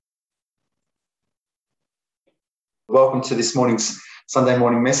Welcome to this morning's Sunday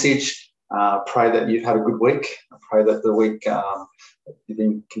morning message. Pray that you've had a good week. I pray that the week you've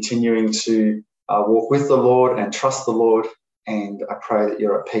been continuing to walk with the Lord and trust the Lord, and I pray that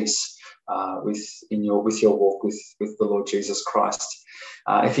you're at peace with your walk with the Lord Jesus Christ.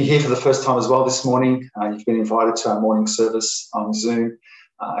 If you're here for the first time as well this morning, you've been invited to our morning service on Zoom.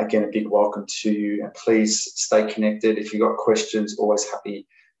 Again, a big welcome to you, and please stay connected. If you've got questions, always happy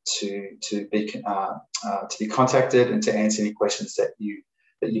to be contacted and to answer any questions that you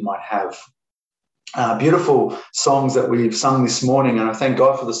might have. Beautiful songs that we've sung this morning, and I thank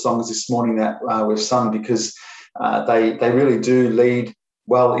God for the songs this morning that we've sung, because they really do lead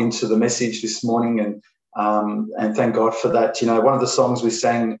well into the message this morning, and thank God for that. You know, one of the songs we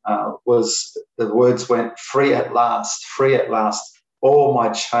sang was, the words went, "Free at last, free at last. All my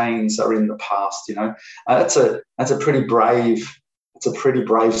chains are in the past." You know, that's a pretty brave. It's a pretty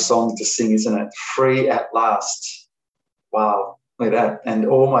brave song to sing, isn't it? Free at last. Wow, look at that. And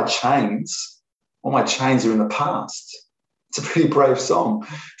all my chains are in the past. It's a pretty brave song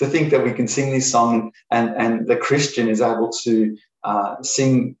to think that we can sing this song and the Christian is able to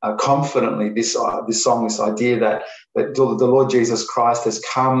sing confidently this song, this idea that the Lord Jesus Christ has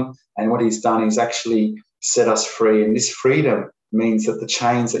come, and what he's done is actually set us free. And this freedom means that the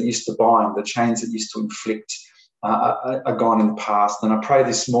chains that used to bind, the chains that used to inflict, are gone in the past. And I pray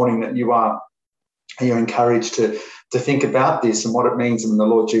this morning that you're encouraged to think about this and what it means when the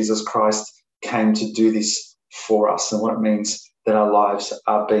Lord Jesus Christ came to do this for us, and what it means that our lives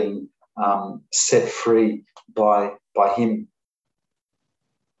are being set free by him.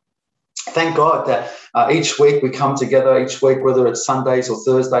 Thank God that each week we come together, each week, whether it's Sundays or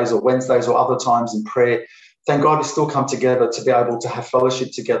Thursdays or Wednesdays or other times in prayer. Thank God we still come together to be able to have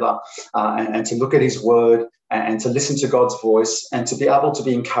fellowship together and to look at his word and to listen to God's voice and to be able to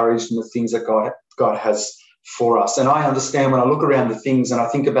be encouraged in the things that God has for us. And I understand when I look around the things and I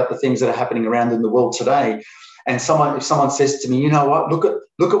think about the things that are happening around in the world today, and if someone says to me, you know what, look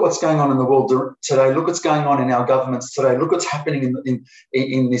at what's going on in the world today, look what's going on in our governments today, look what's happening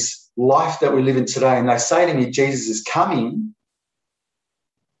in this life that we live in today, and they say to me, Jesus is coming.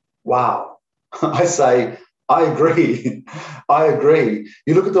 Wow. I say, I agree. I agree.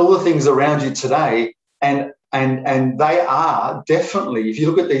 You look at all the things around you today, and they are definitely, if you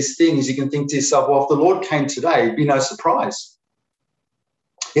look at these things, you can think to yourself, well, if the Lord came today, it'd be no surprise.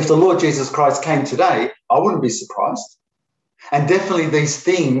 If the Lord Jesus Christ came today, I wouldn't be surprised. And definitely these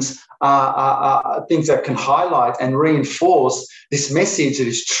things are things that can highlight and reinforce this message that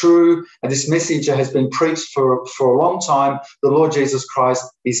is true, and this message that has been preached for a long time. The Lord Jesus Christ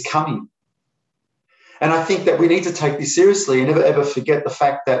is coming. And I think that we need to take this seriously and never, ever forget the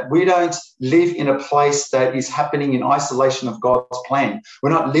fact that we don't live in a place that is happening in isolation of God's plan.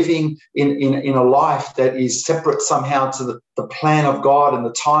 We're not living in a life that is separate somehow to the plan of God and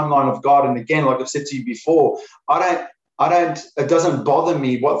the timeline of God. And again, like I've said to you before, it doesn't bother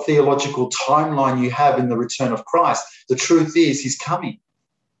me what theological timeline you have in the return of Christ. The truth is he's coming.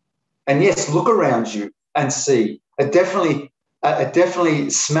 And yes, look around you and see. It definitely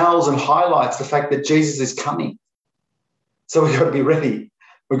smells and highlights the fact that Jesus is coming. So we've got to be ready.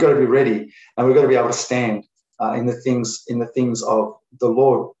 We've got to be ready, and we've got to be able to stand in the things of the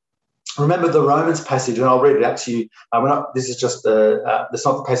Lord. Remember the Romans passage, and I'll read it out to you. This is just that's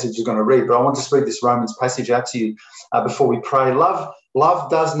not the passage you're going to read, but I want to read this Romans passage out to you before we pray. Love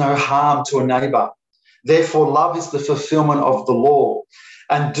does no harm to a neighbour. Therefore, love is the fulfilment of the law.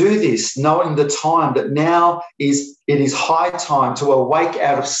 And do this, knowing the time that now it is high time to awake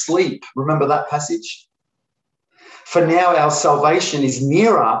out of sleep. Remember that passage? For now our salvation is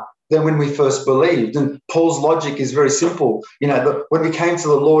nearer than when we first believed. And Paul's logic is very simple. You know, when we came to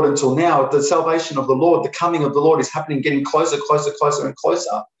the Lord until now, the salvation of the Lord, the coming of the Lord is happening, getting closer, closer, closer and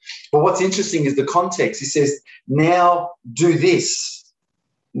closer. But what's interesting is the context. He says, now do this.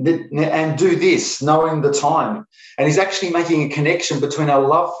 And do this, knowing the time. And he's actually making a connection between our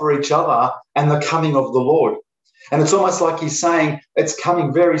love for each other and the coming of the Lord. And it's almost like he's saying, it's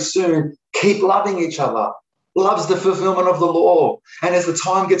coming very soon. Keep loving each other. Love's the fulfillment of the law. And as the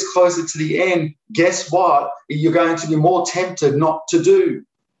time gets closer to the end, guess what? You're going to be more tempted not to do.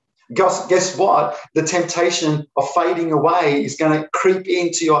 Guess what? The temptation of fading away is going to creep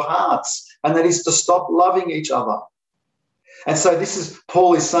into your hearts, and that is to stop loving each other. And so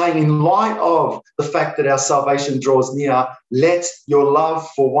Paul is saying, in light of the fact that our salvation draws near, let your love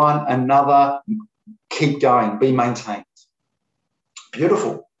for one another keep going, be maintained.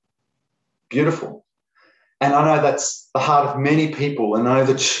 Beautiful. Beautiful. And I know that's the heart of many people, and I know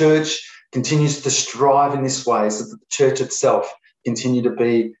the church continues to strive in this way, so that the church itself continue to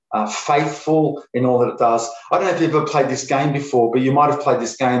be faithful in all that it does. I don't know if you've ever played this game before, but you might have played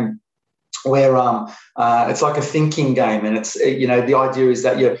this game where it's like a thinking game, and it's the idea is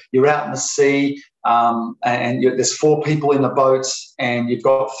that you're out in the sea, and there's 4 people in the boats, and you've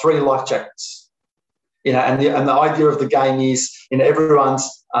got 3 life jackets. And the idea of the game is everyone's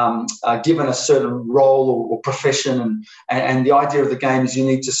given a certain role or profession, and the idea of the game is you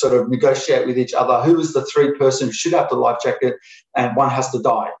need to sort of negotiate with each other who is the 3rd person who should have the life jacket, and one has to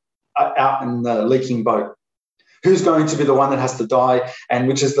die out in the leaking boat. Who's going to be the one that has to die, and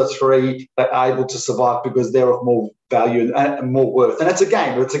which is the 3 that are able to survive because they're of more value and more worth. And it's a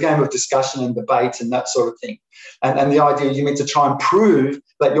game. It's a game of discussion and debate and that sort of thing. And the idea, you need to try and prove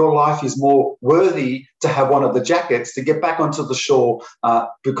that your life is more worthy to have one of the jackets to get back onto the shore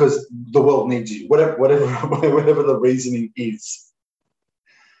because the world needs you, whatever the reasoning is.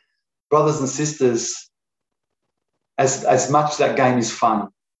 Brothers and sisters, as much that game is fun,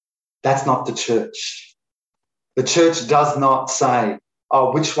 that's not the church. The church does not say,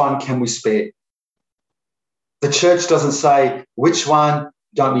 oh, which one can we spare? The church doesn't say, which one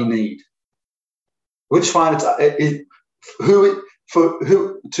don't we need? Which one, to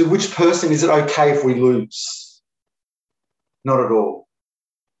which person is it okay if we lose? Not at all.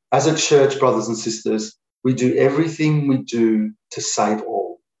 As a church, brothers and sisters, we do everything we do to save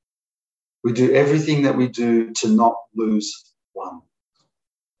all. We do everything that we do to not lose one.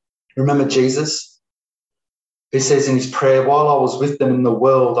 Remember Jesus? He says in his prayer, while I was with them in the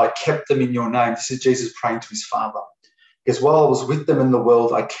world, I kept them in your name. This is Jesus praying to his Father. Because while I was with them in the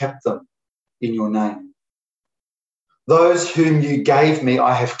world, I kept them in your name. Those whom you gave me,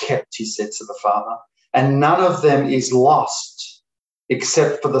 I have kept, he said to the Father, and none of them is lost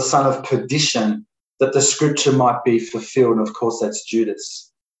except for the son of perdition, that the scripture might be fulfilled. And of course, that's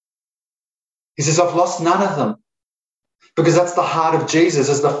Judas. He says, I've lost none of them, because that's the heart of Jesus.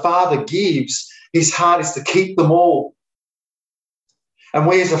 As the Father gives, his heart is to keep them all. And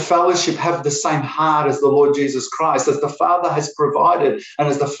we as a fellowship have the same heart as the Lord Jesus Christ. As the Father has provided and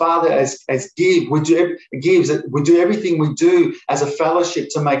as the Father has given, we do everything we do as a fellowship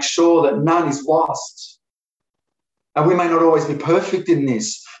to make sure that none is lost. And we may not always be perfect in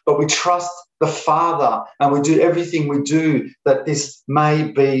this, but we trust the Father and we do everything we do that this may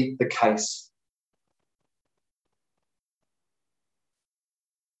be the case.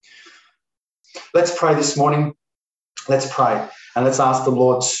 Let's pray this morning. Let's pray and let's ask the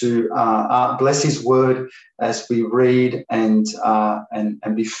Lord to bless his word as we read and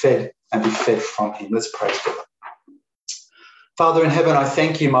be fed from him. Let's pray together. Father in heaven, I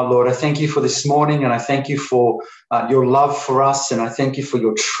thank you, my Lord. I thank you for this morning, and I thank you for your love for us, and I thank you for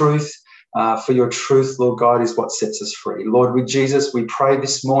your truth. For your truth, Lord God, is what sets us free. Lord, with Jesus, we pray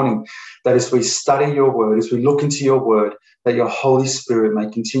this morning that as we study your word, as we look into your word, that your Holy Spirit may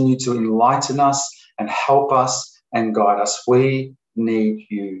continue to enlighten us and help us and guide us. We need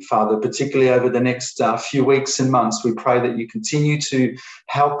you, Father, particularly over the next few weeks and months. We pray that you continue to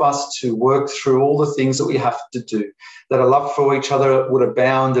help us to work through all the things that we have to do, that our love for each other would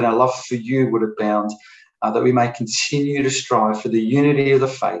abound and our love for you would abound, that we may continue to strive for the unity of the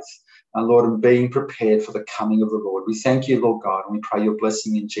faith, and Lord, and being prepared for the coming of the Lord. We thank you, Lord God, and we pray your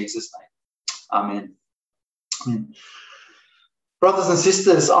blessing in Jesus' name. Amen. Amen. Brothers and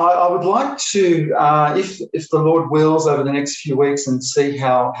sisters, I would like to, if the Lord wills, over the next few weeks and see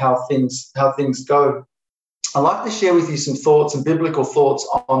how things go, I'd like to share with you some thoughts and biblical thoughts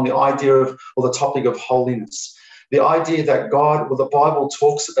on the idea of, or the topic of holiness. The idea that God, well, the Bible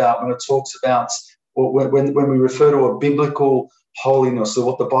talks about when it talks about, or when we refer to a biblical holiness, or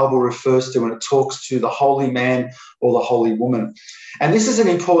what the Bible refers to when it talks to the holy man or the holy woman. And this is an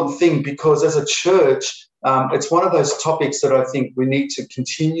important thing because as a church, it's one of those topics that I think we need to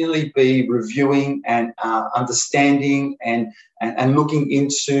continually be reviewing and understanding and looking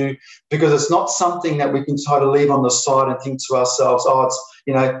into, because it's not something that we can try to leave on the side and think to ourselves, oh,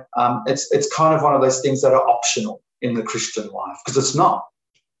 it's kind of one of those things that are optional in the Christian life, because it's not.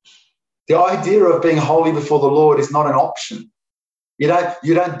 The idea of being holy before the Lord is not an option. You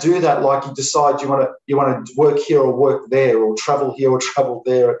don't do that like you decide you want to work here or work there, or travel here or travel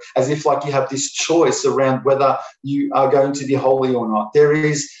there, as if like you have this choice around whether you are going to be holy or not. There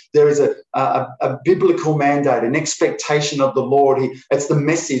is a biblical mandate, an expectation of the Lord. It's the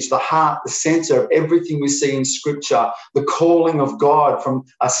message, the heart, the center of everything we see in Scripture, the calling of God from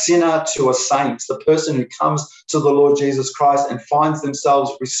a sinner to a saint, the person who comes to the Lord Jesus Christ and finds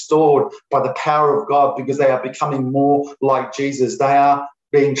themselves restored by the power of God because they are becoming more like Jesus. They are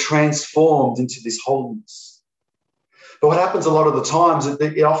being transformed into this holiness. But what happens a lot of the times,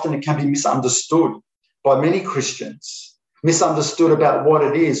 it can be misunderstood by many Christians. misunderstood about what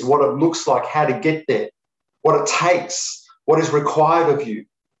it is, what it looks like, how to get there, what it takes, what is required of you.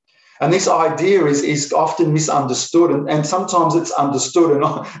 And this idea is often misunderstood, and sometimes it's understood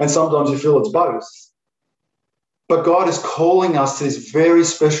and sometimes you feel it's both. But God is calling us to this very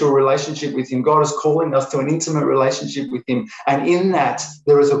special relationship with him. God is calling us to an intimate relationship with him. And in that,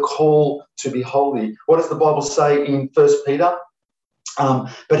 there is a call to be holy. What does the Bible say in 1 Peter?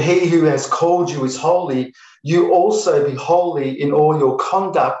 But he who has called you is holy. You also be holy in all your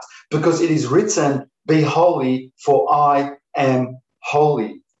conduct, because it is written, be holy, for I am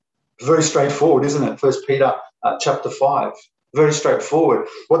holy. Very straightforward, isn't it? 1 Peter chapter 5. Very straightforward.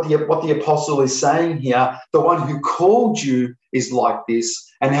 What the apostle is saying here, the one who called you is like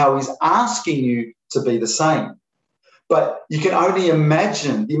this, and how he's asking you to be the same. But you can only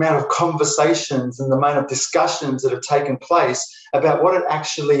imagine the amount of conversations and the amount of discussions that have taken place about what it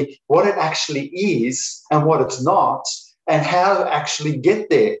actually is and what it's not, and how to actually get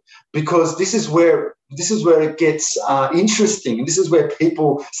there. Because this is where it gets interesting, and this is where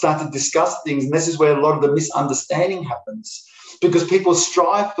people start to discuss things, and this is where a lot of the misunderstanding happens, because people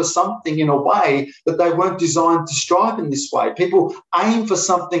strive for something in a way that they weren't designed to strive in this way. People aim for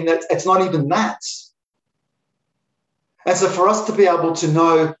something that it's not even that. And so for us to be able to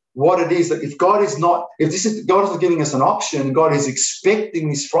know what it is, that if God is giving us an option, God is expecting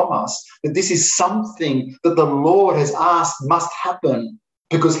this from us, that this is something that the Lord has asked must happen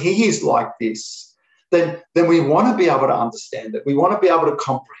because he is like this, then we want to be able to understand it. We want to be able to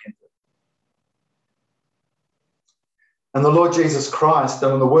comprehend it. And the Lord Jesus Christ,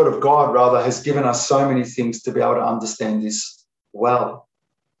 and the Word of God, rather, has given us so many things to be able to understand this well.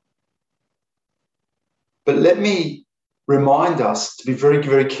 But let me remind us to be very,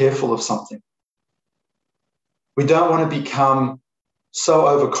 very careful of something. We don't want to become so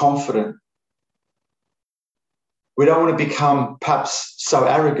overconfident. We don't want to become perhaps so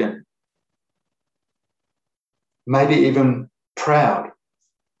arrogant, maybe even proud,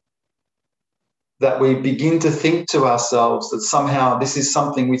 that we begin to think to ourselves that somehow this is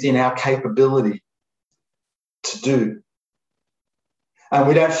something within our capability to do. And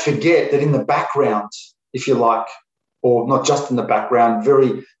we don't forget that in the background, if you like, or not just in the background,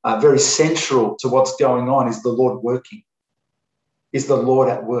 very central to what's going on is the Lord working, is the Lord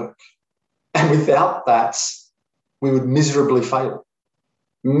at work. And without that, we would miserably fail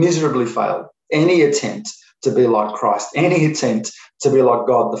any attempt to be like Christ, any attempt to be like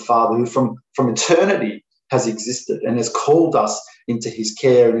God the Father, who from eternity has existed and has called us into his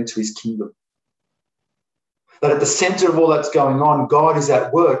care and into his kingdom. That at the center of all that's going on, God is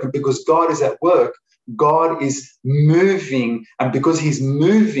at work. And because God is at work, God is moving. And because he's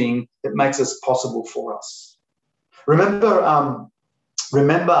moving, it makes it possible for us. Remember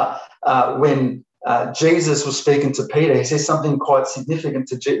when Jesus was speaking to Peter, he says something quite significant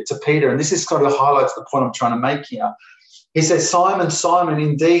to Peter. And this is kind of highlights the point I'm trying to make here. He says, Simon, Simon,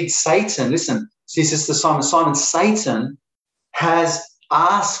 indeed Satan, listen, he says to Simon, Simon, Satan has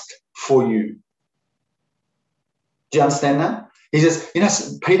asked for you. Do you understand that? He says,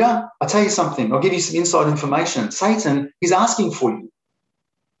 Peter, I'll tell you something. I'll give you some inside information. Satan is asking for you.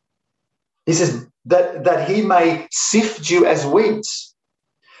 He says that he may sift you as wheat.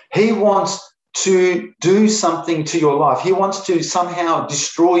 He wants to do something to your life. He wants to somehow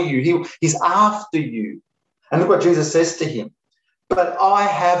destroy you. He's after you. And look what Jesus says to him. But I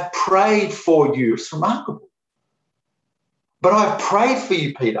have prayed for you. It's remarkable. But I've prayed for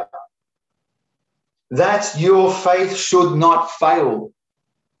you, Peter, that your faith should not fail.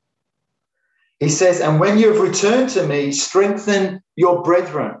 He says, and when you have returned to me, strengthen your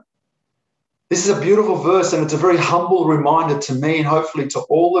brethren. This is a beautiful verse, and it's a very humble reminder to me and hopefully to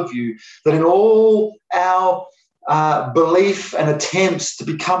all of you that in all our belief and attempts to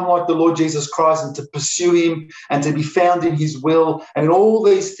become like the Lord Jesus Christ and to pursue him and to be found in his will, and in all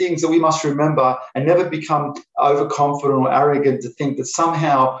these things that we must remember and never become overconfident or arrogant to think that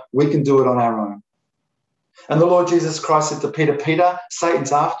somehow we can do it on our own. And the Lord Jesus Christ said to Peter, Peter,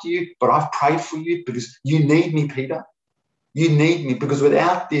 Satan's after you, but I've prayed for you because you need me, Peter. You need me, because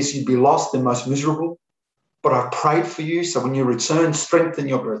without this, you'd be lost and most miserable. But I've prayed for you, so when you return, strengthen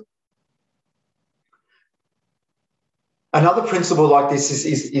your brethren. Another principle like this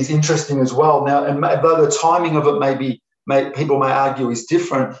is interesting as well. Now, and though the timing of it people may argue is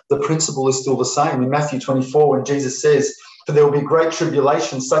different, the principle is still the same. In Matthew 24, when Jesus says, for there will be great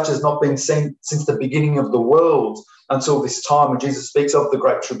tribulation, such as not been seen since the beginning of the world until this time, when Jesus speaks of the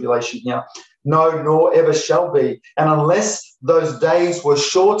great tribulation here. No, nor ever shall be. And unless those days were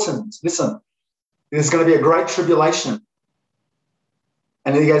shortened, listen, there's going to be a great tribulation.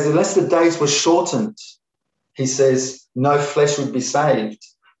 And he goes, unless the days were shortened, he says, no flesh would be saved.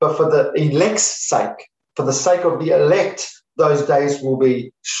 But for the elect's sake, for the sake of the elect, those days will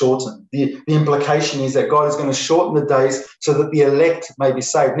be shortened. The implication is that God is going to shorten the days so that the elect may be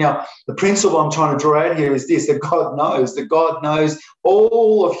saved. Now, the principle I'm trying to draw out here is this, that God knows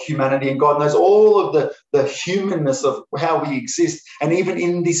all of humanity, and God knows all of the humanness of how we exist. And even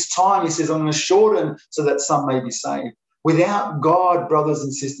in this time, he says, I'm going to shorten so that some may be saved. Without God, brothers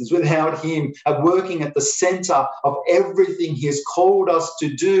and sisters, without him working at the center of everything he has called us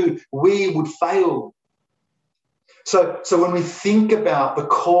to do, we would fail. So when we think about the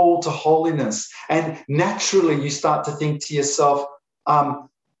call to holiness, and naturally you start to think to yourself, oh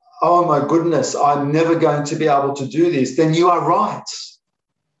my goodness, I'm never going to be able to do this, then you are right.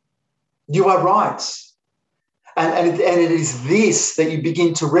 You are right. And it is this that you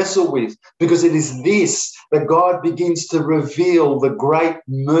begin to wrestle with, because it is this that God begins to reveal the great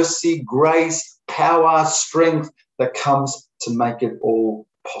mercy, grace, power, strength that comes to make it all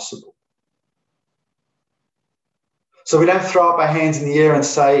possible. So we don't throw up our hands in the air and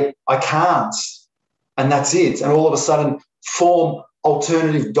say, I can't, and that's it, and all of a sudden form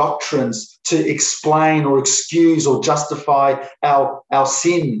alternative doctrines to explain or excuse or justify our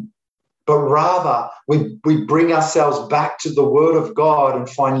sin. But rather, we bring ourselves back to the Word of God and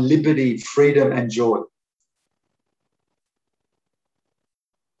find liberty, freedom, and joy.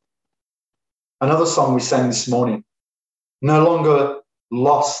 Another song we sang this morning, no longer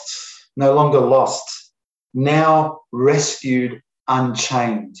lost, now rescued,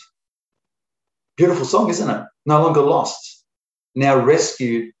 unchained. Beautiful song, isn't it? No longer lost, now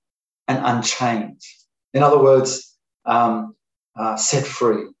rescued and unchained. In other words, set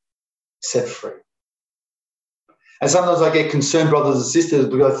free. And sometimes I get concerned, brothers and sisters,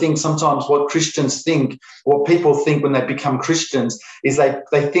 because I think sometimes what Christians think, what people think when they become Christians, is they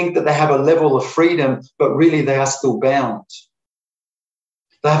think that they have a level of freedom, but really they are still bound.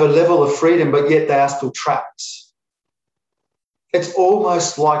 They have a level of freedom, but yet they are still trapped. It's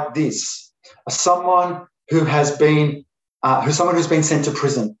almost like this: someone who's been sent to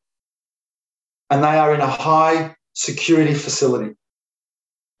prison, and they are in a high security facility.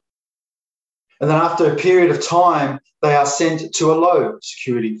 And then after a period of time, they are sent to a low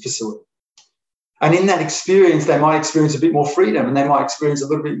security facility. And in that experience, they might experience a bit more freedom, and they might experience a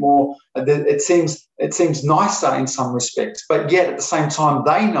little bit more, it seems nicer in some respects. But yet at the same time,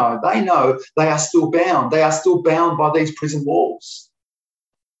 they know they are still bound. They are still bound by these prison walls.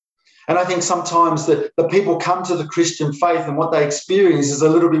 And I think sometimes the people come to the Christian faith, and what they experience is a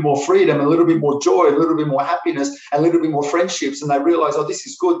little bit more freedom, a little bit more joy, a little bit more happiness, a little bit more friendships. And they realize, oh, this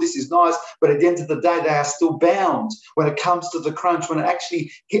is good, this is nice. But at the end of the day, they are still bound. When it comes to the crunch, when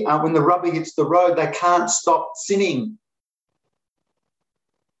the rubber hits the road, they can't stop sinning.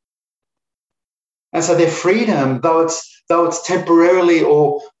 And so their freedom, though it's temporarily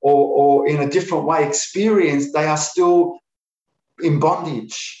or in a different way experienced, they are still in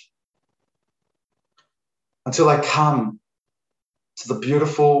bondage, until they come to the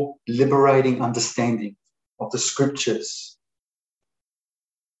beautiful, liberating understanding of the Scriptures,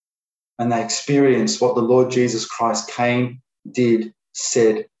 and they experience what the Lord Jesus Christ came, did,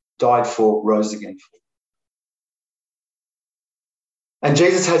 said, died for, rose again for. And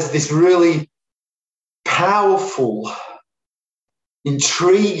Jesus has this really powerful,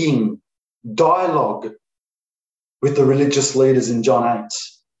 intriguing dialogue with the religious leaders in John 8.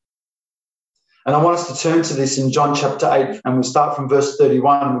 And I want us to turn to this in John chapter 8, and we'll start from verse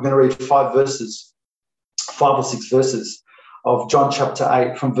 31. And we're going to read 5 or 6 verses of John chapter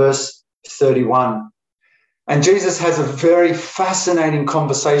 8 from verse 31. And Jesus has a very fascinating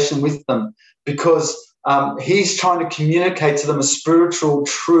conversation with them, because he's trying to communicate to them a spiritual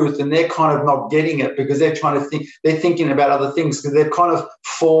truth, and they're kind of not getting it, because they're thinking about other things, because they've kind of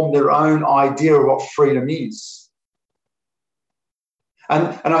formed their own idea of what freedom is.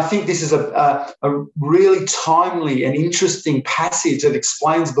 And I think this is a really timely and interesting passage that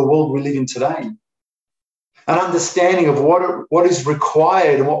explains the world we live in today. An understanding of what is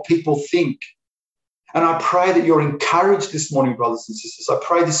required and what people think. And I pray that you're encouraged this morning, brothers and sisters. I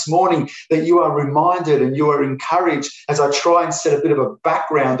pray this morning that you are reminded and you are encouraged as I try and set a bit of a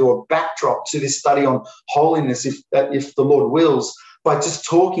background or a backdrop to this study on holiness, if the Lord wills, by just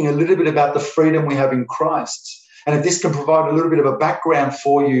talking a little bit about the freedom we have in Christ. And if this can provide a little bit of a background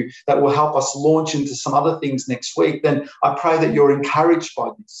for you that will help us launch into some other things next week, then I pray that you're encouraged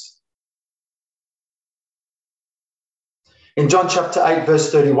by this. In John chapter 8,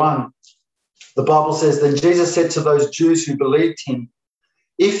 verse 31, the Bible says, then Jesus said to those Jews who believed him,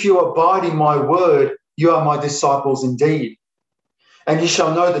 if you abide in my word, you are my disciples indeed. And you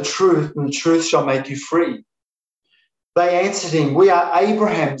shall know the truth, and the truth shall make you free. They answered him, we are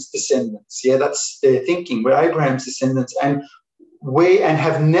Abraham's descendants. Yeah, that's their thinking. We're Abraham's descendants and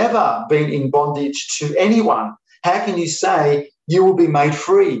have never been in bondage to anyone. How can you say you will be made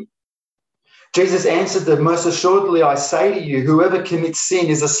free? Jesus answered them, most assuredly I say to you, whoever commits sin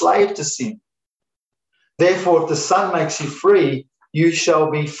is a slave to sin. Therefore, if the Son makes you free, you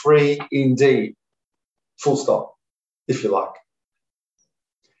shall be free indeed. Full stop, if you like.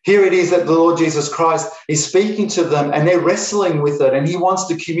 Here it is that the Lord Jesus Christ is speaking to them and they're wrestling with it and he wants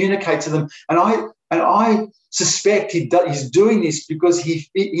to communicate to them. And I suspect he's doing this because he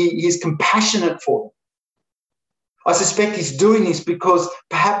is compassionate for them. I suspect he's doing this because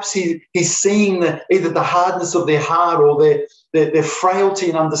perhaps he's seeing either the hardness of their heart or their frailty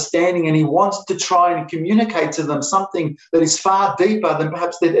and understanding, and he wants to try and communicate to them something that is far deeper than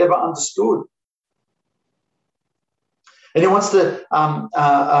perhaps they've ever understood. And he wants to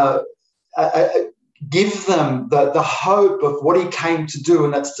give them the hope of what he came to do,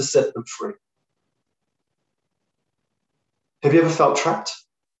 and that's to set them free. Have you ever felt trapped?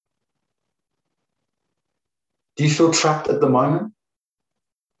 Do you feel trapped at the moment?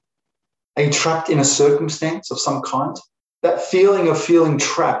 Are you trapped in a circumstance of some kind? That feeling of feeling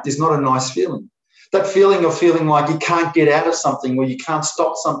trapped is not a nice feeling. That feeling of feeling like you can't get out of something or you can't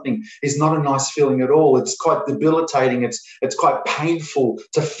stop something is not a nice feeling at all. It's quite debilitating. It's quite painful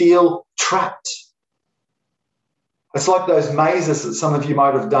to feel trapped. It's like those mazes that some of you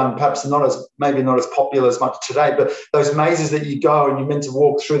might have done, perhaps maybe not as popular as much today, but those mazes that you go and you're meant to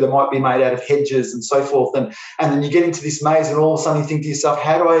walk through that might be made out of hedges and so forth. And then you get into this maze and all of a sudden you think to yourself,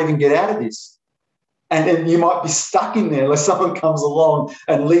 how do I even get out of this? And then you might be stuck in there unless someone comes along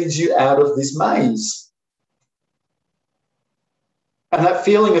and leads you out of this maze. And that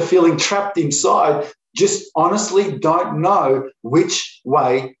feeling of feeling trapped inside, just honestly don't know which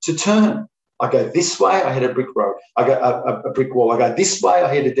way to turn. I go this way, I hit a brick road. I go a brick wall. I go this way,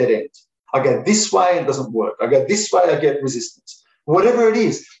 I hit a dead end. I go this way, it doesn't work. I go this way, I get resistance. Whatever it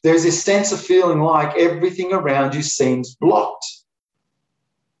is, there's this sense of feeling like everything around you seems blocked.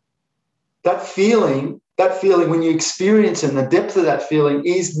 That feeling, when you experience it, and the depth of that feeling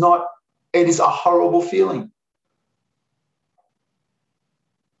it is a horrible feeling.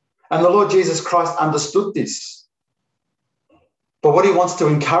 And the Lord Jesus Christ understood this. But what he wants to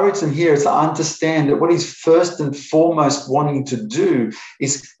encourage them here is to understand that what he's first and foremost wanting to do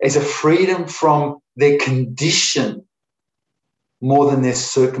is a freedom from their condition more than their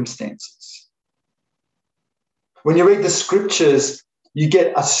circumstances. When you read the scriptures, you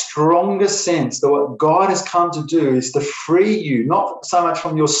get a stronger sense that what God has come to do is to free you, not so much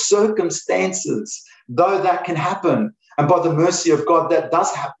from your circumstances, though that can happen, and by the mercy of God that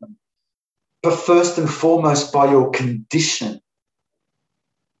does happen, but first and foremost by your condition.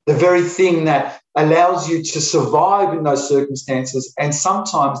 The very thing that allows you to survive in those circumstances, and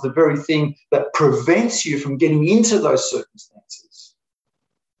sometimes the very thing that prevents you from getting into those circumstances.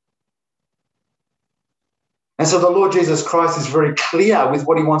 And so the Lord Jesus Christ is very clear with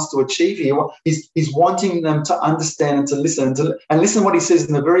what he wants to achieve here. He's wanting them to understand and to listen. And listen what he says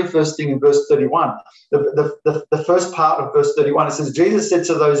in the very first thing in verse 31. The first part of verse 31, it says, Jesus said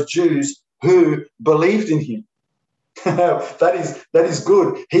to those Jews who believed in him. That is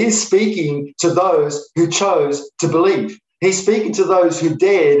good. He is speaking to those who chose to believe. He's speaking to those who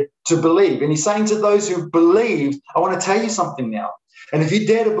dared to believe. And he's saying to those who believed, I want to tell you something now. And if you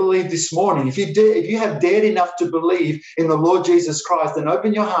dare to believe this morning, if you have dared enough to believe in the Lord Jesus Christ, then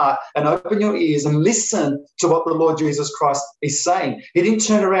open your heart and open your ears and listen to what the Lord Jesus Christ is saying. He didn't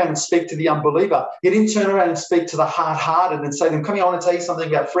turn around and speak to the unbeliever. He didn't turn around and speak to the hard-hearted and say to them, come here, I want to tell you something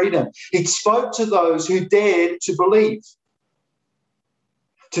about freedom. He spoke to those who dared to believe,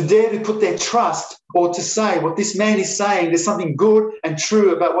 to dare to put their trust or to say what this man is saying, there's something good and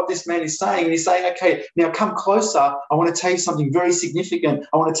true about what this man is saying. And he's saying, okay, now come closer. I want to tell you something very significant.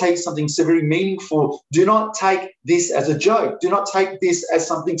 I want to tell you something so very meaningful. Do not take this as a joke. Do not take this as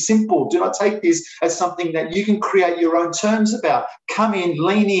something simple. Do not take this as something that you can create your own terms about. Come in,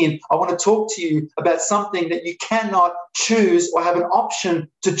 lean in. I want to talk to you about something that you cannot choose or have an option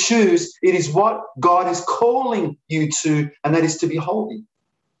to choose. It is what God is calling you to, and that is to be holy.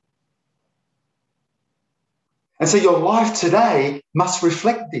 And so your life today must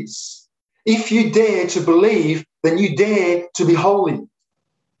reflect this. If you dare to believe, then you dare to be holy.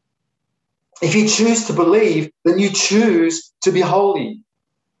 If you choose to believe, then you choose to be holy.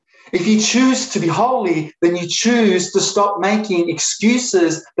 If you choose to be holy, then you choose to stop making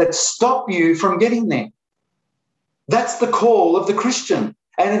excuses that stop you from getting there. That's the call of the Christian.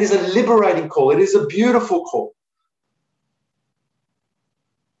 And it is a liberating call. It is a beautiful call.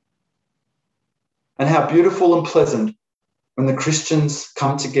 And how beautiful and pleasant when the Christians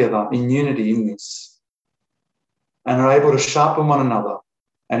come together in unity in this and are able to sharpen one another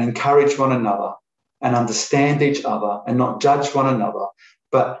and encourage one another and understand each other and not judge one another,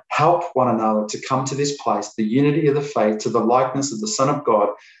 but help one another to come to this place, the unity of the faith, to the likeness of the Son of God,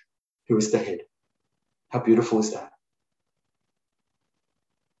 who is the head. How beautiful is that?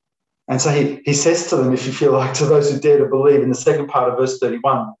 And so he says to them, if you feel like, to those who dare to believe, in the second part of verse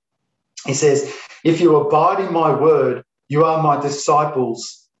 31, he says, if you abide in my word, you are my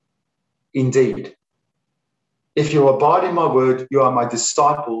disciples indeed. If you abide in my word, you are my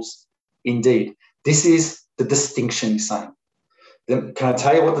disciples indeed. This is the distinction he's saying. Then can I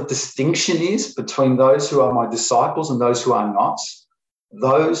tell you what the distinction is between those who are my disciples and those who are not?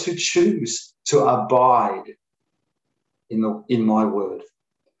 Those who choose to abide in my word.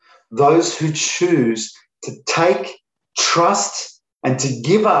 Those who choose to take, trust, and to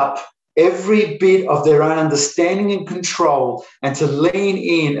give up every bit of their own understanding and control and to lean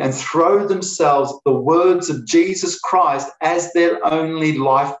in and throw themselves the words of Jesus Christ as their only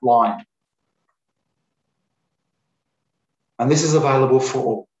lifeline. And this is available for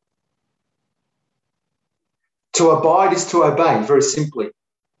all. To abide is to obey, very simply.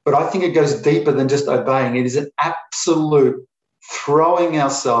 But I think it goes deeper than just obeying. It is an absolute throwing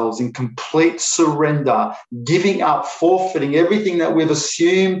ourselves in complete surrender, giving up, forfeiting everything that we've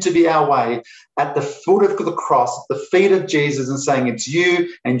assumed to be our way at the foot of the cross, at the feet of Jesus, and saying, it's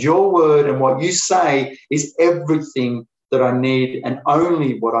you and your word, and what you say is everything that I need and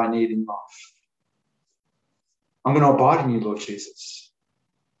only what I need in life. I'm going to abide in you, Lord Jesus.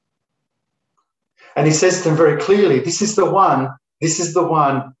 And he says to them very clearly, this is the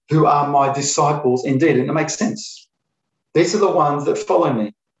one who are my disciples indeed. And it makes sense. These are the ones that follow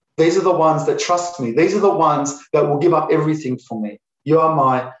me. These are the ones that trust me. These are the ones that will give up everything for me. You are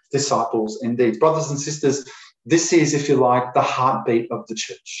my disciples indeed. Brothers and sisters, this is, if you like, the heartbeat of the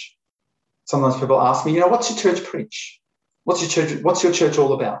church. Sometimes people ask me, what's your church preach? What's your church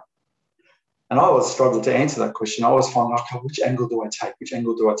all about? And I always struggle to answer that question. I always find, which angle do I take? Which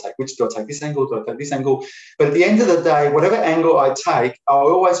angle do I take? Which do I take? This angle? Do I take this angle? But at the end of the day, whatever angle I take, I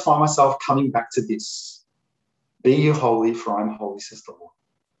always find myself coming back to this. Be you holy, for I am holy, says the Lord.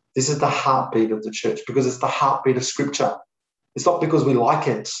 This is the heartbeat of the church because it's the heartbeat of Scripture. It's not because we like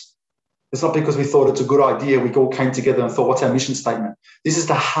it. It's not because we thought it's a good idea. We all came together and thought, what's our mission statement? This is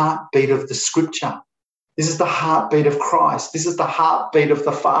the heartbeat of the Scripture. This is the heartbeat of Christ. This is the heartbeat of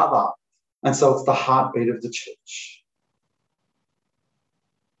the Father. And so it's the heartbeat of the church.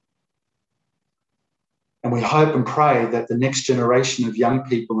 And we hope and pray that the next generation of young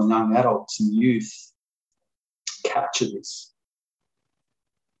people and young adults and youth capture this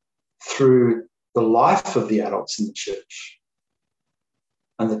through the life of the adults in the church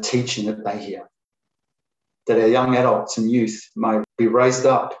and the teaching that they hear. That our young adults and youth may be raised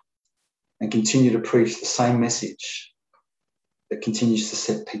up and continue to preach the same message that continues to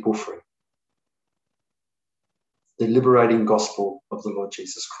set people free. The liberating gospel of the Lord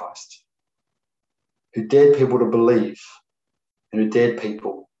Jesus Christ, who dared people to believe and who dared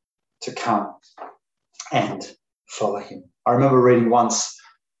people to come and follow him. I remember reading once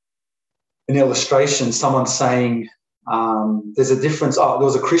an illustration, someone saying there's a difference. There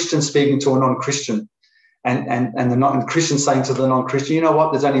was a Christian speaking to a non-Christian and the non-Christian saying to the non-Christian, you know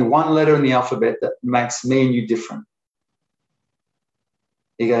what, there's only one letter in the alphabet that makes me and you different.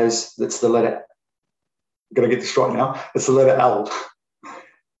 He goes, that's the letter. I'm going to get this right now. It's the letter L.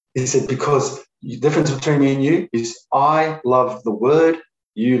 He said, because the difference between me and you is I love the word,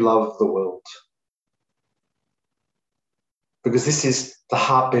 you love the world. Because this is the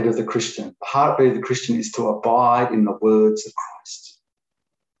heartbeat of the Christian. The heartbeat of the Christian is to abide in the words of Christ.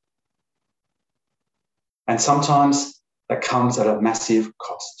 And sometimes that comes at a massive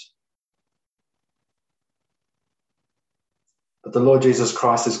cost. But the Lord Jesus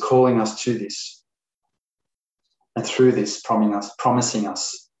Christ is calling us to this. And through this, promising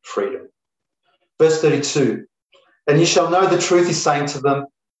us freedom. Verse 32, and you shall know the truth, he's saying to them,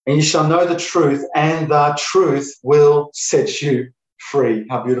 and you shall know the truth, and the truth will set you free.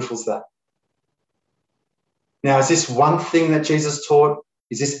 How beautiful is that? Now, is this one thing that Jesus taught?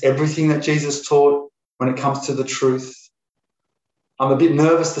 Is this everything that Jesus taught when it comes to the truth? I'm a bit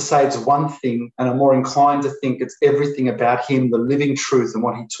nervous to say it's one thing, and I'm more inclined to think it's everything about him, the living truth and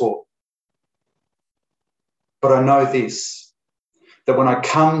what he taught. But I know this, that when I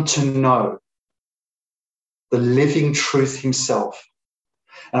come to know the living truth himself,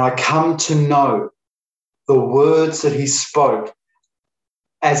 and I come to know the words that he spoke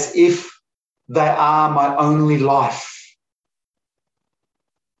as if they are my only life,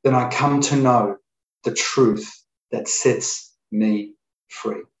 then I come to know the truth that sets me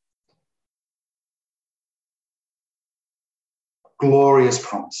free. Glorious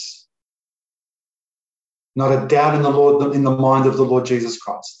promise. Not a doubt in the Lord, in the mind of the Lord Jesus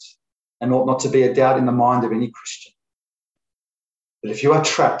Christ, and ought not to be a doubt in the mind of any Christian. But if you are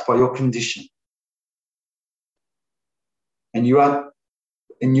trapped by your condition, and you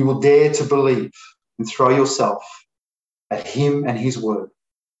will dare to believe and throw yourself at him and his word,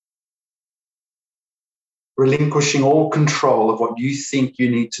 relinquishing all control of what you think you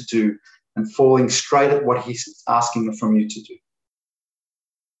need to do and falling straight at what he's asking from you to do.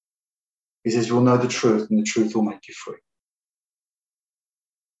 He says, you'll know the truth and the truth will make you free.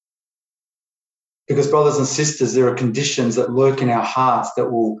 Because, brothers and sisters, there are conditions that lurk in our hearts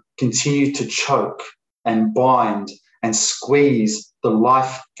that will continue to choke and bind and squeeze the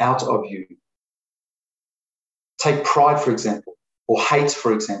life out of you. Take pride, for example, or hate,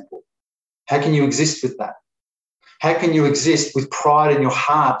 for example. How can you exist with that? How can you exist with pride in your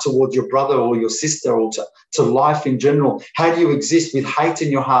heart towards your brother or your sister or to life in general? How do you exist with hate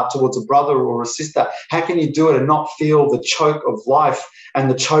in your heart towards a brother or a sister? How can you do it and not feel the choke of life and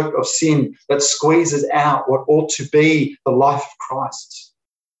the choke of sin that squeezes out what ought to be the life of Christ?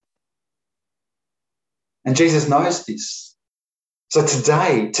 And Jesus knows this. So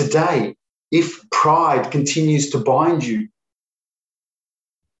today, if pride continues to bind you,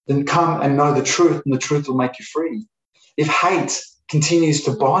 then come and know the truth, and the truth will make you free. If hate continues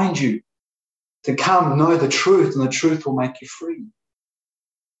to bind you, then come know the truth, and the truth will make you free.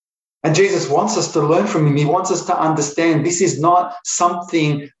 And Jesus wants us to learn from him. He wants us to understand this is not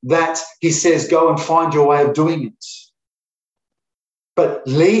something that he says, go and find your way of doing it, but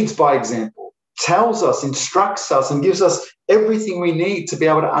leads by example, tells us, instructs us, and gives us everything we need to be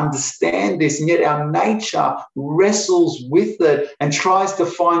able to understand this. And yet our nature wrestles with it and tries to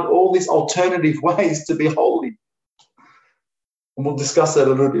find all these alternative ways to be holy. And we'll discuss that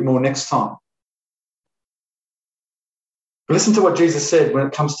a little bit more next time. But listen to what Jesus said when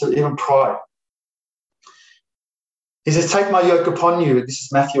it comes to even pride. He says, take my yoke upon you. This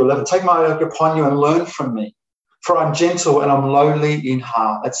is Matthew 11. Take my yoke upon you and learn from me, for I'm gentle and I'm lowly in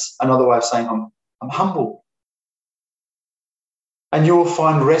heart. That's another way of saying I'm humble. And you will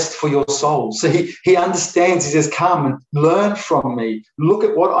find rest for your soul. So he understands. He says, come and learn from me. Look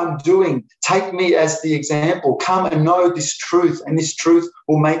at what I'm doing. Take me as the example. Come and know this truth, and this truth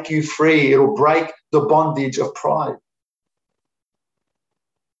will make you free. It will break the bondage of pride.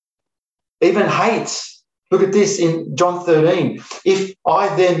 Even hate. Look at this in John 13. If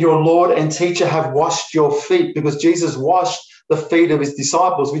I then, your Lord and teacher, have washed your feet, because Jesus washed the feet of his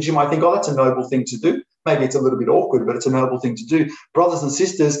disciples, which you might think, oh, that's a noble thing to do. Maybe it's a little bit awkward, but it's a noble thing to do. Brothers and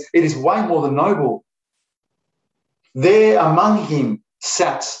sisters, it is way more than noble. There among him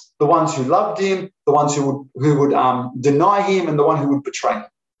sat the ones who loved him, the ones who would deny him, and the one who would betray him.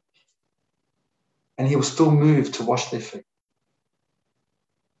 And he was still moved to wash their feet.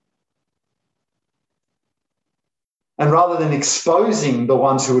 And rather than exposing the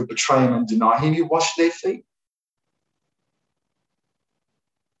ones who would betray him and deny him, he washed their feet.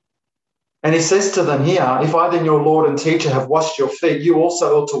 And he says to them here, if I then, your Lord and teacher, have washed your feet, you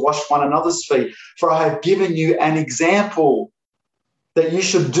also ought to wash one another's feet. For I have given you an example that you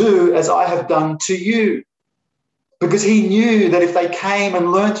should do as I have done to you. Because he knew that if they came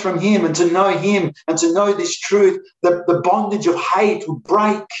and learned from him and to know this truth, the bondage of hate would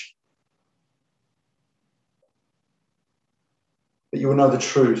break. That you will know the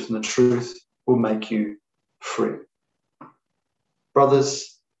truth, and the truth will make you free.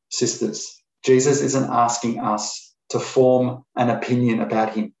 Brothers, sisters, Jesus isn't asking us to form an opinion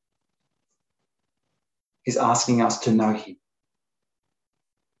about him. He's asking us to know him.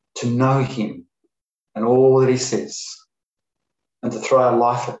 To know him and all that he says, and to throw our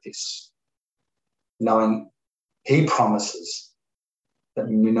life at this, knowing he promises that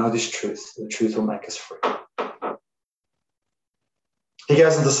when we know this truth, the truth will make us free. He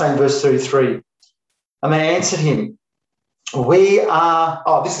goes into the same verse 33. And they answered him, we are,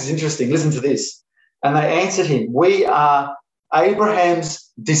 this is interesting, listen to this. And they answered him, we are Abraham's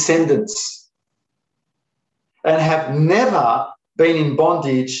descendants and have never been in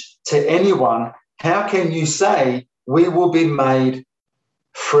bondage to anyone. How can you say we will be made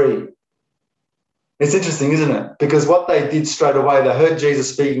free? It's interesting, isn't it? Because what they did straight away, they heard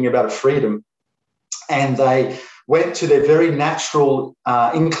Jesus speaking about freedom, and they went to their very natural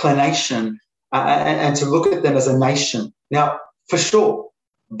inclination and to look at them as a nation. Now, for sure,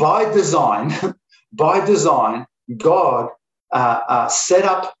 by design, God set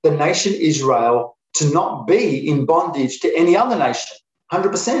up the nation Israel to not be in bondage to any other nation,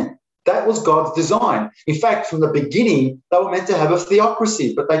 100%. That was God's design. In fact, from the beginning, they were meant to have a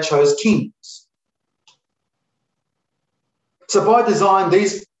theocracy, but they chose kings. So by design,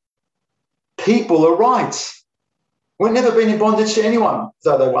 these people are right. We've never been in bondage to anyone,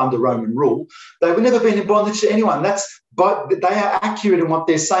 though they were under Roman rule. They've never been in bondage to anyone. But they are accurate in what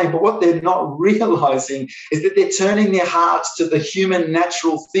they're saying. But what they're not realizing is that they're turning their hearts to the human,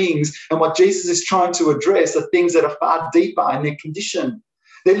 natural things. And what Jesus is trying to address are things that are far deeper in their condition.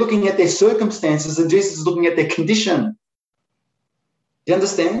 They're looking at their circumstances, and Jesus is looking at their condition. Do you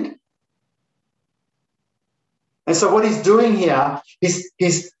understand? And so what he's doing here is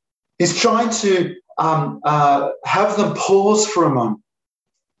he's trying to have them pause for a moment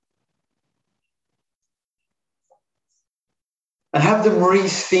and have them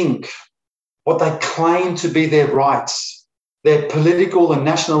rethink what they claim to be their rights, their political and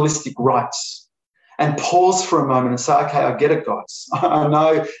nationalistic rights, and pause for a moment and say, okay, I get it, guys. I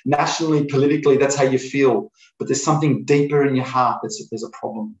know nationally, politically, that's how you feel, but there's something deeper in your heart there's a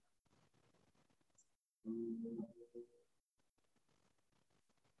problem.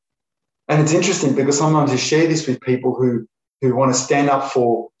 And it's interesting because sometimes you share this with people who want to stand up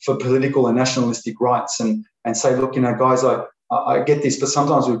for political and nationalistic rights and say, look, you know, guys, I get this, but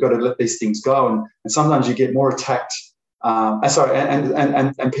sometimes we've got to let these things go. And sometimes you get more attacked. And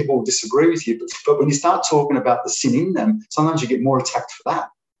people will disagree with you. But when you start talking about the sin in them, sometimes you get more attacked for that.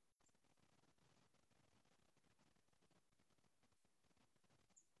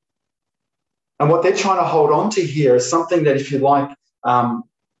 And what they're trying to hold on to here is something that, if you like,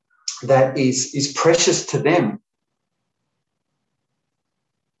 that is precious to them.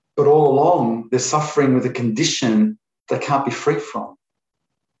 But all along, they're suffering with a condition they can't be free from,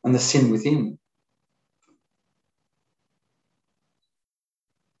 and the sin within.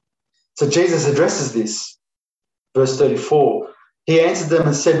 So Jesus addresses this. Verse 34, he answered them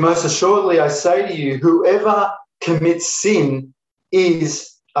and said, most assuredly I say to you, whoever commits sin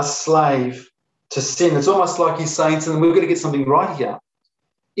is a slave to sin. It's almost like he's saying to them, we've got to get something right here.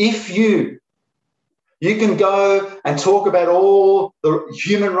 If you can go and talk about all the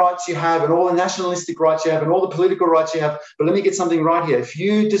human rights you have and all the nationalistic rights you have and all the political rights you have, but let me get something right here. If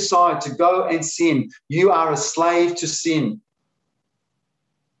you decide to go and sin, you are a slave to sin.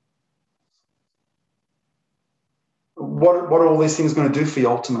 What are all these things going to do for you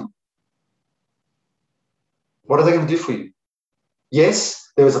ultimately? What are they going to do for you?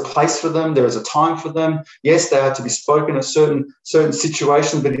 Yes, there is a place for them. There is a time for them. Yes, they are to be spoken in certain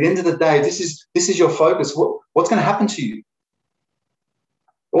situations. But at the end of the day, this is your focus. What's going to happen to you?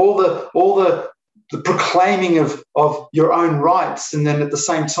 All the proclaiming of your own rights, and then at the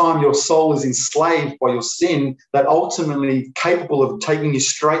same time, your soul is enslaved by your sin that ultimately capable of taking you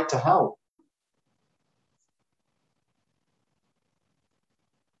straight to hell.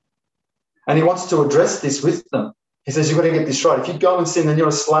 And he wants to address this with them. He says, you've got to get this right. If you go and sin, then you're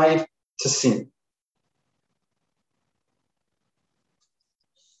a slave to sin.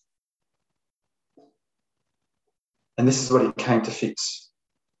 And this is what he came to fix.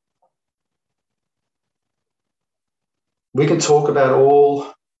 We can talk about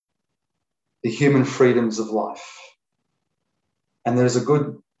all the human freedoms of life. And there's a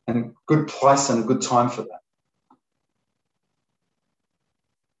good place and a good time for that.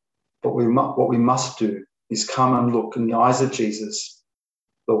 But what we must do is come and look in the eyes of Jesus,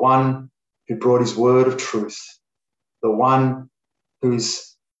 the one who brought his word of truth, the one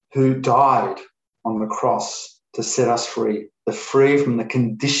who died on the cross to set us free from the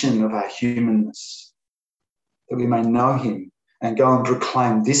condition of our humanness, that we may know him and go and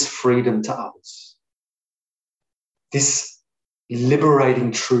proclaim this freedom to others, this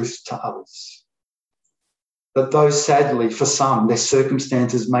liberating truth to others. But though sadly for some their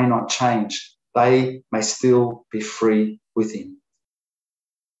circumstances may not change, they may still be free within.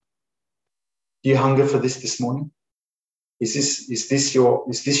 Do you hunger for this morning? Is this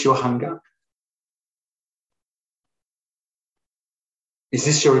your hunger? Is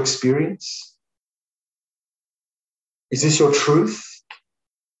this your experience? Is this your truth?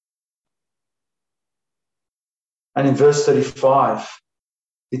 And in verse 35,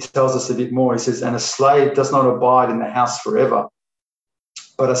 he tells us a bit more. He says, and a slave does not abide in the house forever,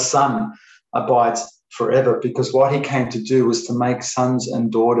 but a son abides forever, because what he came to do was to make sons and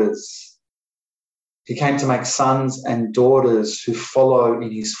daughters. He came to make sons and daughters who follow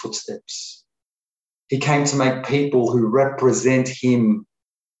in his footsteps. He came to make people who represent him,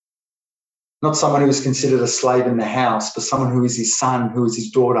 not someone who is considered a slave in the house, but someone who is his son, who is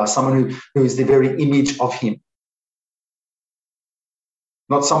his daughter, someone who is the very image of him.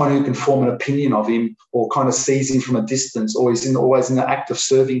 not someone who can form an opinion of him or kind of sees him from a distance or is always in the act of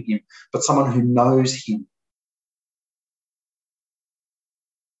serving him, but someone who knows him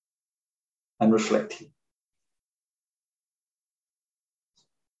and reflect him.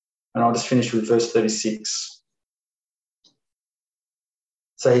 And I'll just finish with verse 36.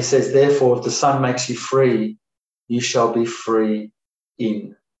 So he says, therefore, if the Son makes you free, you shall be free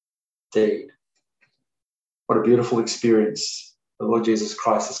indeed. What a beautiful experience the Lord Jesus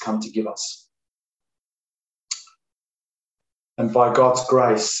Christ has come to give us. And by God's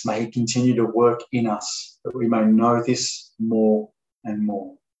grace, may he continue to work in us that we may know this more and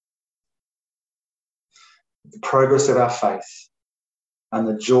more. The progress of our faith and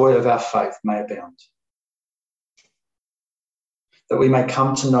the joy of our faith may abound. That we may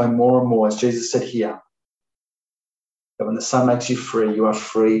come to know more and more, as Jesus said here, that when the Son makes you free, you are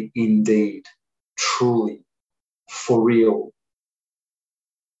free indeed, truly, for real,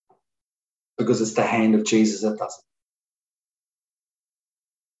 because it's the hand of Jesus that does it.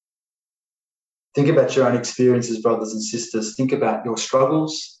 Think about your own experiences, brothers and sisters. Think about your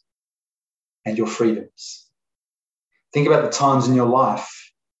struggles and your freedoms. Think about the times in your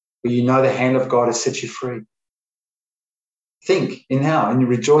life where you know the hand of God has set you free. Think in now and you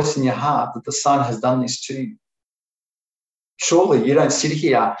rejoice in your heart that the Son has done this to you. Surely you don't sit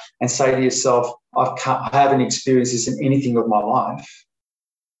here and say to yourself, I haven't experienced this in anything of my life.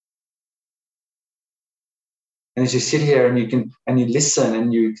 And as you sit here and you listen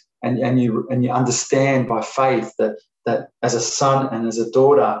and you understand by faith that as a son and as a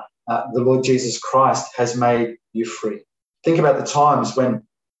daughter, the Lord Jesus Christ has made you free. Think about the times when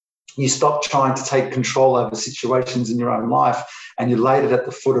you stopped trying to take control over situations in your own life and you laid it at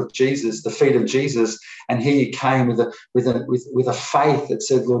the foot of Jesus, the feet of Jesus, and here you came with a faith that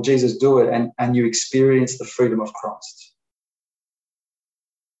said, Lord Jesus, do it, and you experienced the freedom of Christ.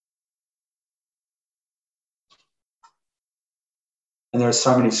 And there are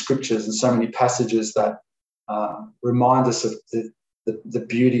so many scriptures and so many passages that remind us of the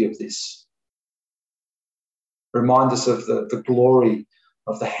beauty of this. Remind us of the glory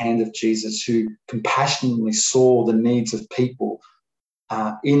of the hand of Jesus, who compassionately saw the needs of people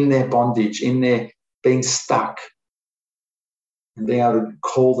in their bondage, in their being stuck, and being able to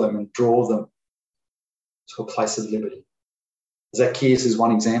call them and draw them to a place of liberty. Zacchaeus is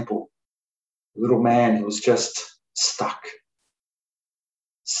one example. A little man who was just stuck,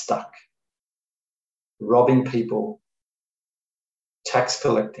 robbing people, tax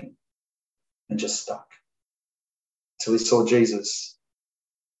collecting, and just stuck. Till he saw Jesus.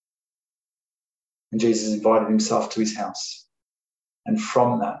 And Jesus invited himself to his house. And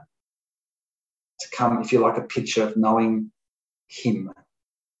from that, to come, if you like, a picture of knowing him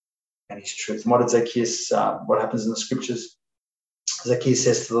and his truth. And what did Zacchaeus, what happens in the scriptures? Zacchaeus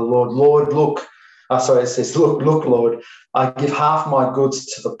says to the Lord, Lord, look. It says, look, Lord, I give half my goods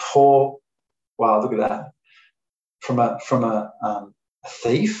to the poor. Wow, look at that. From a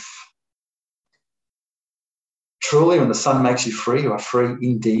thief. Truly, when the Son makes you free, you are free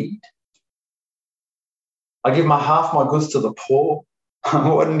indeed. I give half my goods to the poor.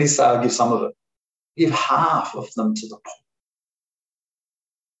 What didn't he say? I'll give some of it. Give half of them to the poor.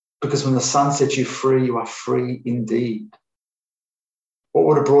 Because when the Son sets you free, you are free indeed. What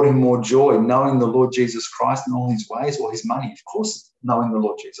would have brought him more joy? Knowing the Lord Jesus Christ and all his ways, or his money? Of course, knowing the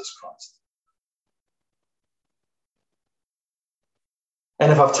Lord Jesus Christ.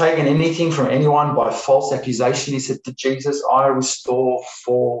 And if I've taken anything from anyone by false accusation, he said to Jesus, I restore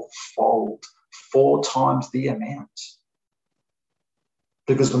fourfold, 4 times the amount.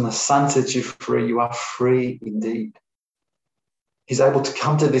 Because when the Son sets you free, you are free indeed. He's able to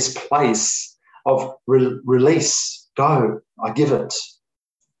come to this place of release. Go, I give it.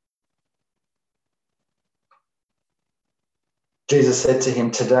 Jesus said to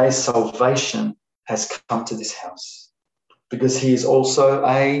him, today salvation has come to this house, because he is also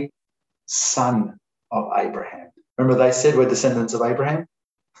a son of Abraham. Remember they said we're descendants of Abraham?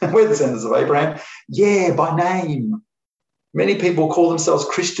 We're descendants of Abraham. Yeah, by name. Many people call themselves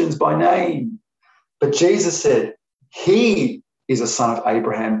Christians by name. But Jesus said he is a son of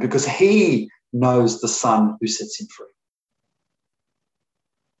Abraham because he knows the Son who sets him free.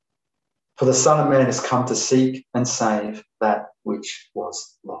 For the Son of Man has come to seek and save that which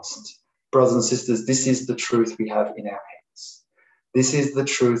was lost. Brothers and sisters, this is the truth we have in our hands. This is the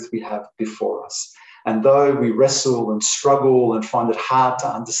truth we have before us. And though we wrestle and struggle and find it hard to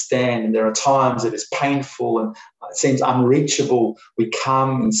understand, and there are times it is painful and it seems unreachable, we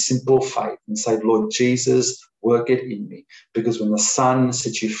come in simple faith and say, Lord Jesus, work it in me. Because when the Son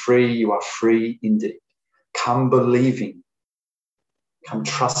sets you free, you are free indeed. Come believing come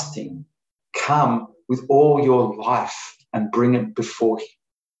trusting, come with all your life and bring it before him,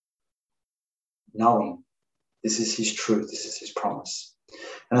 knowing this is his truth, this is his promise.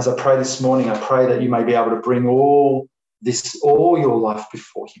 And as I pray this morning, I pray that you may be able to bring all your life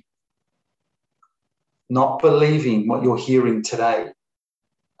before him, not believing what you're hearing today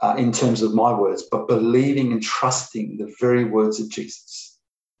in terms of my words, but believing and trusting the very words of Jesus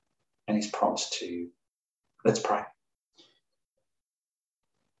and his promise to you. Let's pray.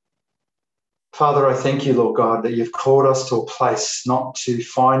 Father, I thank you, Lord God, that you've called us to a place not to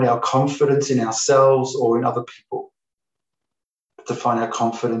find our confidence in ourselves or in other people, but to find our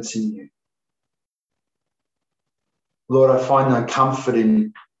confidence in you. Lord, I find no comfort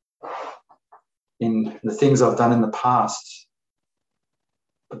in the things I've done in the past,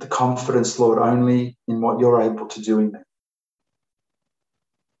 but the confidence, Lord, only in what you're able to do in them.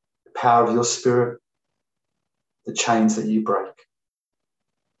 The power of your Spirit, the chains that you break.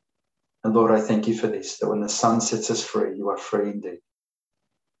 And Lord, I thank you for this, that when the Son sets us free, you are free indeed.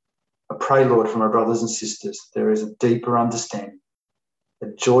 I pray, Lord, for my brothers and sisters, there is a deeper understanding, a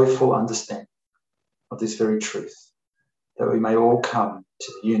joyful understanding of this very truth, that we may all come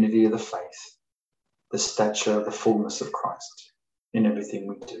to the unity of the faith, the stature, the fullness of Christ in everything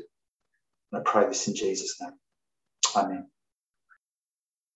we do. And I pray this in Jesus' name. Amen.